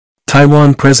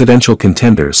Taiwan presidential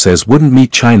contender says wouldn't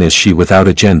meet China's Xi without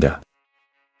agenda.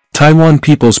 Taiwan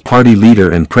People's Party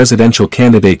leader and presidential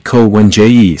candidate Ko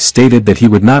Wen-je stated that he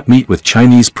would not meet with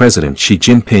Chinese President Xi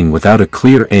Jinping without a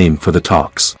clear aim for the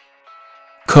talks.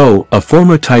 Ko, a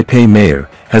former Taipei mayor,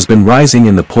 has been rising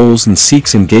in the polls and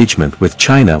seeks engagement with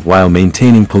China while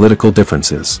maintaining political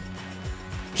differences.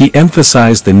 He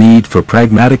emphasized the need for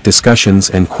pragmatic discussions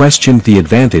and questioned the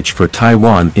advantage for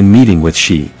Taiwan in meeting with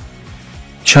Xi.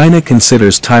 China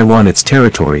considers Taiwan its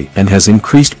territory and has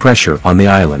increased pressure on the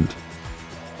island.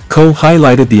 Ko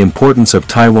highlighted the importance of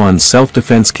Taiwan's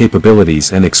self-defense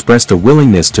capabilities and expressed a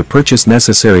willingness to purchase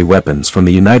necessary weapons from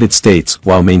the United States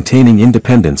while maintaining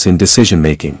independence in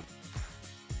decision-making.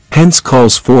 Pence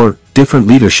calls for different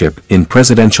leadership in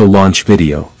presidential launch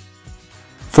video.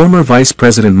 Former Vice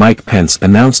President Mike Pence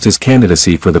announced his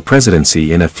candidacy for the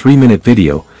presidency in a 3-minute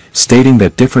video, stating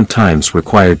that different times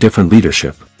require different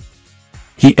leadership.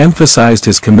 He emphasized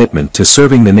his commitment to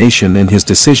serving the nation and his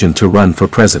decision to run for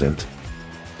president.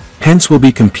 Pence will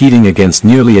be competing against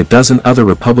nearly a dozen other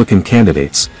Republican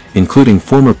candidates, including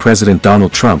former President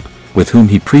Donald Trump, with whom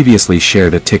he previously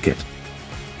shared a ticket.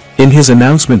 In his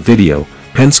announcement video,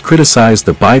 Pence criticized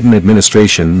the Biden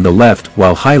administration and the left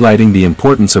while highlighting the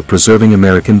importance of preserving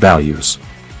American values.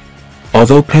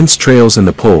 Although Pence trails in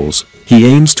the polls, he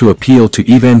aims to appeal to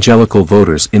evangelical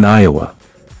voters in Iowa.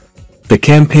 The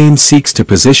campaign seeks to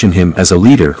position him as a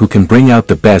leader who can bring out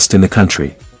the best in the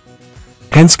country.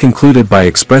 Pence concluded by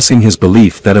expressing his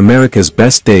belief that America's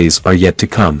best days are yet to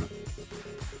come.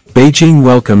 Beijing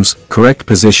welcomes correct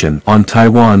position on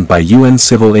Taiwan by UN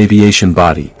Civil Aviation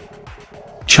Body.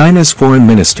 China's Foreign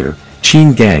Minister,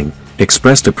 Qin Gang,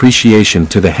 expressed appreciation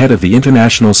to the head of the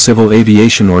International Civil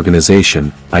Aviation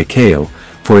Organization, ICAO,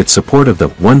 for its support of the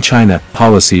One China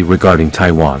policy regarding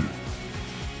Taiwan.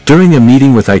 During a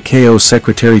meeting with ICAO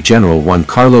Secretary General Juan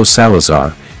Carlos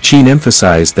Salazar, Qin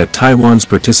emphasized that Taiwan's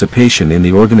participation in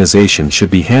the organization should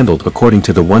be handled according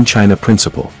to the One China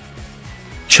principle.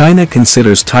 China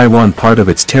considers Taiwan part of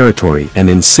its territory and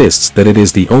insists that it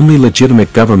is the only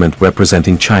legitimate government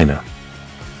representing China.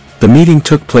 The meeting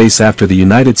took place after the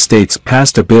United States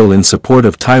passed a bill in support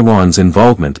of Taiwan's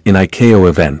involvement in ICAO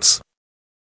events.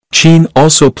 Qin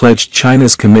also pledged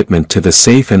China's commitment to the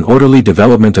safe and orderly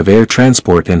development of air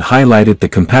transport and highlighted the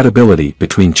compatibility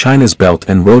between China's Belt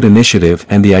and Road Initiative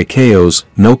and the ICAO's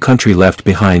No Country Left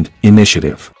Behind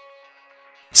initiative.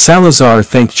 Salazar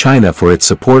thanked China for its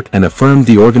support and affirmed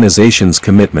the organization's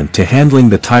commitment to handling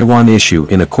the Taiwan issue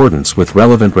in accordance with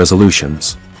relevant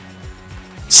resolutions.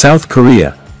 South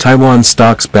Korea, Taiwan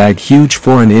stocks bag huge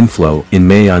foreign inflow in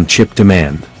May on chip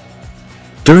demand.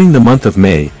 During the month of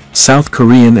May, South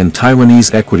Korean and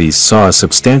Taiwanese equities saw a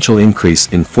substantial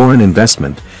increase in foreign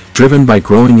investment, driven by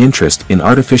growing interest in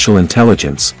artificial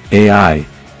intelligence, AI,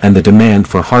 and the demand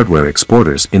for hardware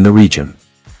exporters in the region.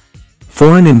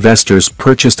 Foreign investors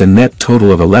purchased a net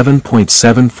total of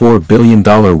 $11.74 billion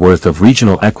worth of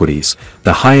regional equities,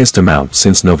 the highest amount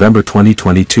since November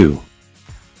 2022.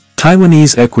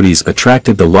 Taiwanese equities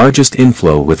attracted the largest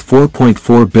inflow with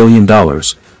 $4.4 billion,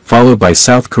 followed by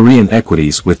South Korean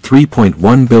equities with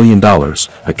 $3.1 billion,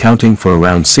 accounting for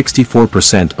around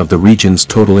 64% of the region's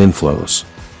total inflows.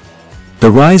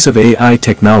 The rise of AI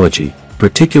technology,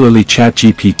 particularly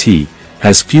ChatGPT,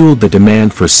 has fueled the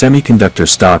demand for semiconductor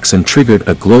stocks and triggered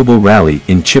a global rally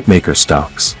in chipmaker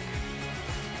stocks.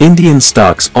 Indian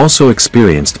stocks also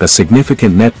experienced a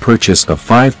significant net purchase of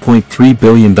 $5.3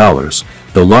 billion,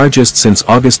 the largest since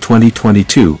August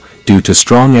 2022, due to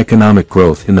strong economic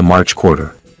growth in the March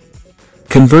quarter.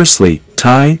 Conversely,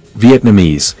 Thai,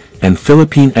 Vietnamese, and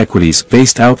Philippine equities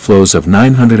faced outflows of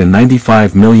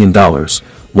 $995 million,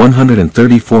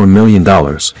 $134 million,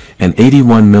 and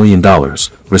 $81 million,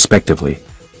 respectively.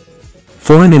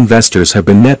 Foreign investors have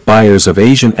been net buyers of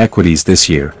Asian equities this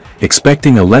year,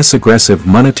 expecting a less aggressive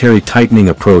monetary tightening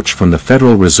approach from the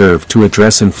Federal Reserve to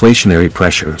address inflationary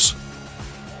pressures.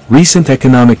 Recent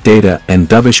economic data and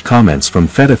dovish comments from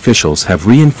Fed officials have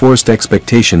reinforced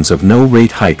expectations of no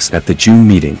rate hikes at the June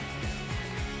meeting.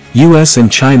 US and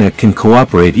China can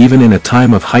cooperate even in a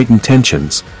time of heightened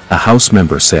tensions, a House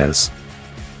member says.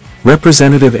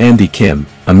 Representative Andy Kim,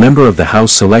 a member of the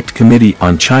House Select Committee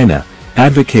on China,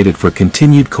 advocated for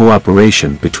continued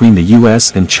cooperation between the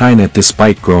US and China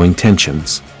despite growing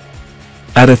tensions.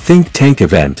 At a think tank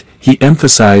event, he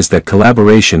emphasized that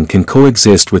collaboration can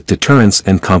coexist with deterrence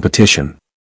and competition.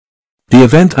 The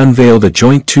event unveiled a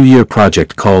joint 2-year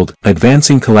project called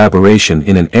Advancing Collaboration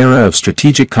in an Era of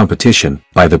Strategic Competition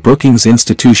by the Brookings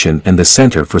Institution and the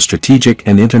Center for Strategic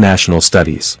and International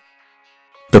Studies.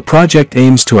 The project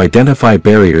aims to identify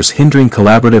barriers hindering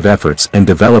collaborative efforts and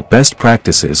develop best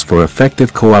practices for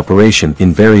effective cooperation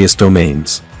in various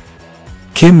domains.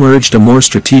 Kim urged a more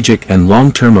strategic and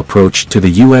long-term approach to the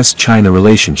U.S.-China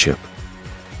relationship,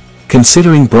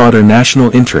 considering broader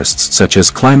national interests such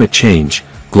as climate change,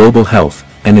 global health,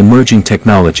 and emerging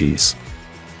technologies.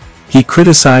 He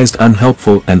criticized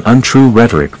unhelpful and untrue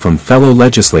rhetoric from fellow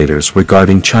legislators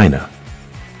regarding China.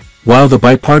 While the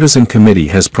bipartisan committee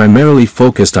has primarily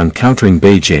focused on countering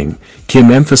Beijing, Kim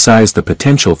emphasized the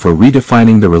potential for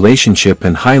redefining the relationship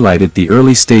and highlighted the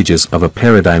early stages of a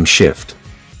paradigm shift.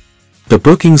 The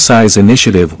Brookings Size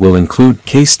initiative will include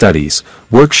case studies,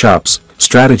 workshops,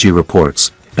 strategy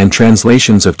reports, and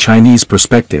translations of Chinese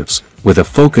perspectives, with a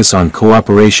focus on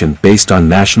cooperation based on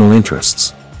national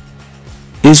interests.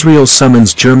 Israel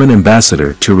summons German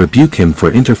ambassador to rebuke him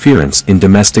for interference in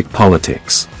domestic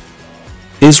politics.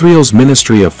 Israel's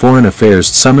Ministry of Foreign Affairs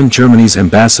summoned Germany's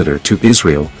ambassador to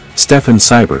Israel, Stefan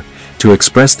Seibert, to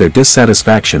express their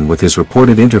dissatisfaction with his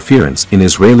reported interference in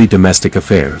Israeli domestic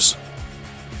affairs.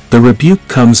 The rebuke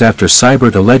comes after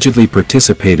Seibert allegedly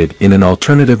participated in an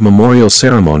alternative memorial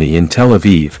ceremony in Tel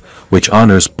Aviv, which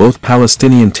honors both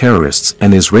Palestinian terrorists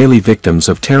and Israeli victims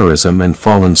of terrorism and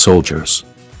fallen soldiers.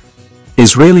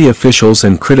 Israeli officials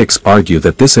and critics argue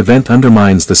that this event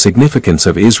undermines the significance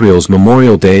of Israel's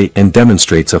Memorial Day and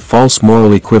demonstrates a false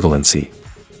moral equivalency.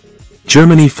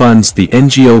 Germany funds the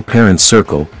NGO Parents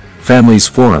Circle, Families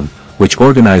Forum, which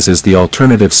organizes the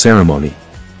alternative ceremony,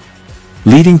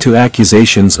 leading to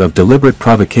accusations of deliberate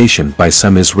provocation by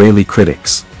some Israeli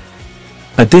critics.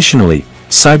 Additionally,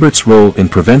 Seibert's role in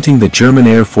preventing the German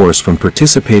Air Force from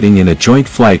participating in a joint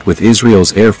flight with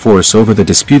Israel's Air Force over the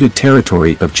disputed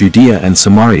territory of Judea and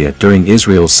Samaria during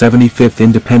Israel's 75th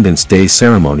Independence Day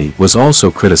ceremony was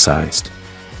also criticized.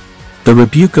 The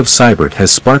rebuke of Seibert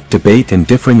has sparked debate and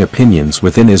differing opinions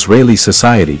within Israeli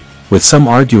society, with some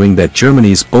arguing that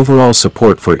Germany's overall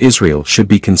support for Israel should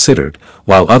be considered,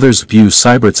 while others view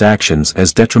Seibert's actions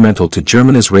as detrimental to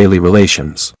German-Israeli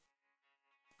relations.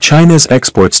 China's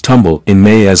exports tumble in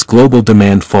May as global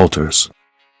demand falters.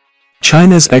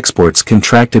 China's exports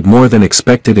contracted more than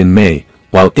expected in May,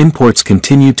 while imports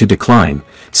continued to decline,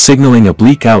 signaling a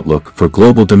bleak outlook for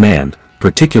global demand,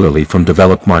 particularly from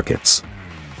developed markets.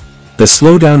 The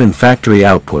slowdown in factory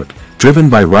output, driven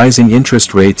by rising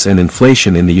interest rates and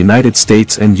inflation in the United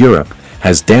States and Europe,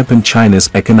 has dampened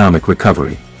China's economic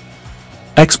recovery.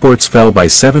 Exports fell by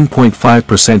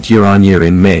 7.5% year-on-year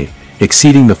in May,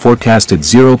 exceeding the forecasted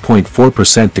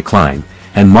 0.4% decline,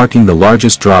 and marking the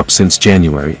largest drop since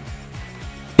January.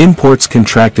 Imports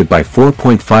contracted by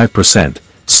 4.5%,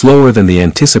 slower than the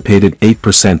anticipated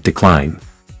 8% decline.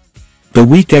 The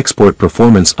weak export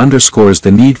performance underscores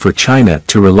the need for China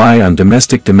to rely on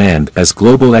domestic demand as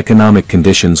global economic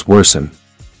conditions worsen.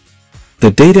 The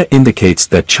data indicates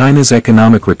that China's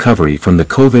economic recovery from the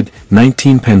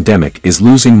COVID-19 pandemic is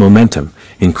losing momentum,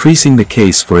 increasing the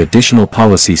case for additional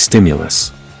policy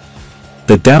stimulus.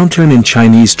 The downturn in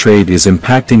Chinese trade is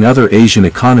impacting other Asian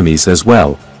economies as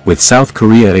well, with South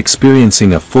Korea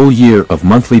experiencing a full year of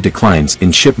monthly declines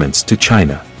in shipments to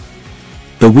China.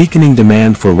 The weakening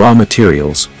demand for raw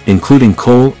materials, including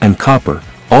coal and copper,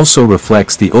 also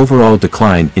reflects the overall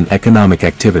decline in economic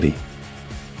activity.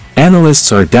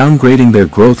 Analysts are downgrading their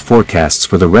growth forecasts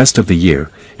for the rest of the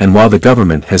year, and while the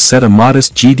government has set a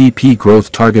modest GDP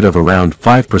growth target of around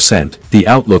 5%, the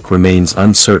outlook remains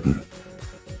uncertain.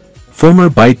 Former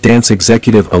ByteDance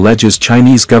executive alleges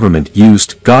Chinese government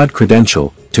used God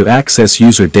credential to access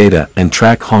user data and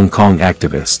track Hong Kong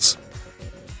activists.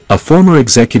 A former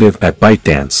executive at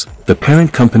ByteDance, the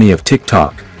parent company of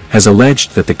TikTok, has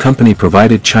alleged that the company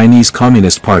provided Chinese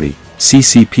Communist Party,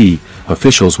 CCP,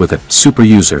 officials with a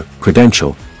superuser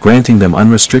credential, granting them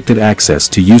unrestricted access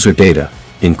to user data,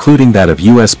 including that of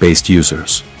US-based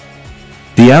users.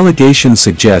 The allegations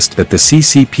suggest that the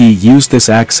CCP used this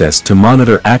access to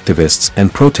monitor activists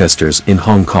and protesters in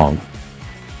Hong Kong.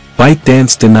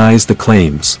 ByteDance denies the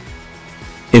claims.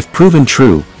 If proven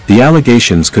true, the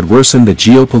allegations could worsen the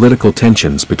geopolitical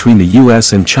tensions between the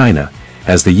US and China,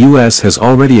 as the US has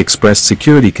already expressed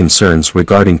security concerns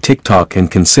regarding TikTok and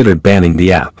considered banning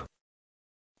the app.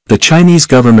 The Chinese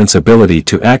government's ability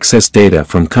to access data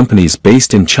from companies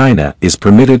based in China is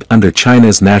permitted under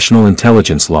China's national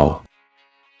intelligence law.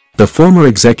 The former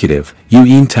executive, Yu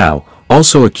Yintao,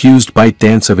 also accused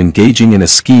ByteDance of engaging in a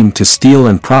scheme to steal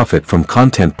and profit from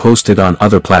content posted on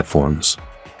other platforms.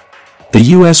 The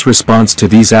US response to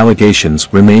these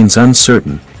allegations remains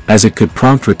uncertain, as it could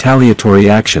prompt retaliatory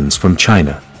actions from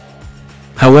China.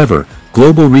 However,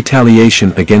 global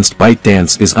retaliation against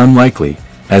ByteDance is unlikely,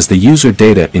 as the user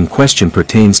data in question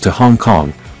pertains to Hong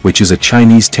Kong, which is a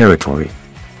Chinese territory.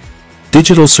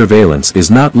 Digital surveillance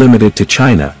is not limited to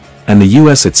China, and the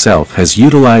US itself has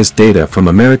utilized data from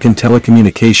American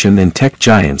telecommunication and tech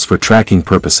giants for tracking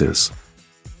purposes.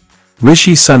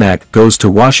 Rishi Sunak goes to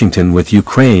Washington with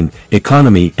Ukraine,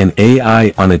 economy and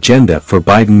AI on agenda for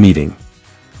Biden meeting.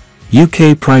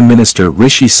 UK Prime Minister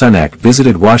Rishi Sunak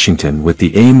visited Washington with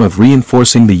the aim of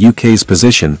reinforcing the UK's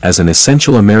position as an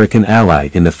essential American ally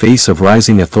in the face of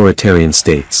rising authoritarian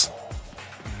states.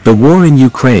 The war in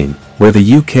Ukraine, where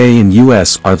the UK and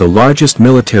US are the largest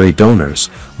military donors,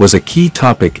 was a key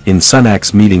topic in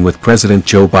Sunak's meeting with President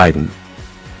Joe Biden.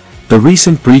 The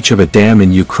recent breach of a dam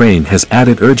in Ukraine has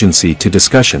added urgency to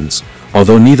discussions,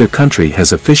 although neither country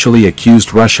has officially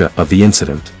accused Russia of the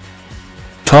incident.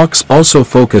 Talks also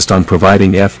focused on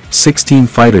providing F-16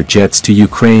 fighter jets to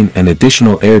Ukraine and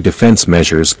additional air defense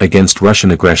measures against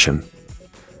Russian aggression.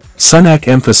 Sunak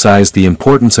emphasized the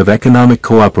importance of economic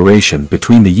cooperation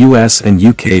between the US and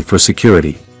UK for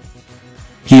security.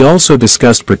 He also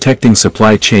discussed protecting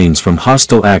supply chains from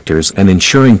hostile actors and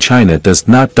ensuring China does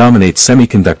not dominate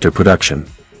semiconductor production.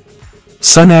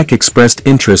 Sunak expressed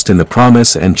interest in the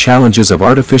promise and challenges of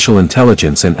artificial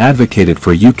intelligence and advocated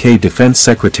for UK Defence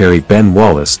Secretary Ben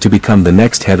Wallace to become the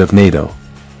next head of NATO.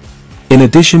 In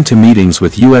addition to meetings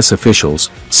with US officials,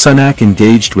 Sunak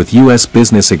engaged with US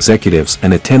business executives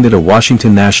and attended a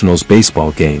Washington Nationals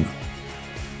baseball game.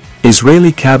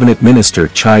 Israeli cabinet minister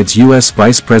chides US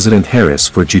Vice President Harris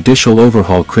for judicial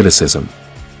overhaul criticism.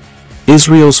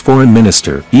 Israel's foreign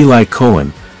minister, Eli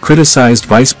Cohen, criticized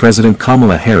Vice President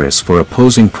Kamala Harris for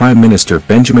opposing Prime Minister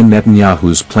Benjamin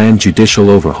Netanyahu's planned judicial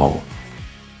overhaul.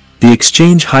 The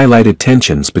exchange highlighted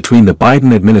tensions between the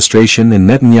Biden administration and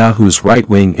Netanyahu's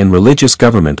right-wing and religious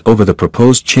government over the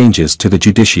proposed changes to the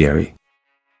judiciary.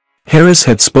 Harris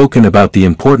had spoken about the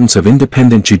importance of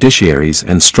independent judiciaries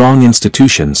and strong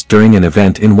institutions during an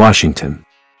event in Washington.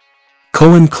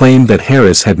 Cohen claimed that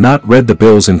Harris had not read the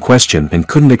bills in question and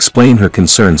couldn't explain her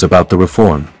concerns about the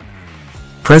reform.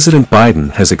 President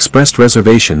Biden has expressed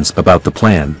reservations about the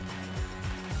plan.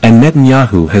 And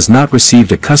Netanyahu has not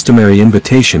received a customary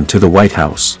invitation to the White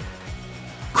House.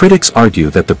 Critics argue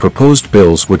that the proposed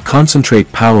bills would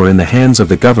concentrate power in the hands of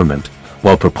the government,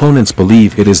 while proponents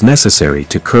believe it is necessary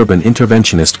to curb an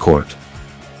interventionist court.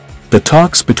 The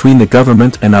talks between the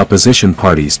government and opposition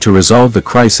parties to resolve the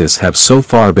crisis have so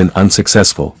far been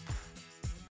unsuccessful.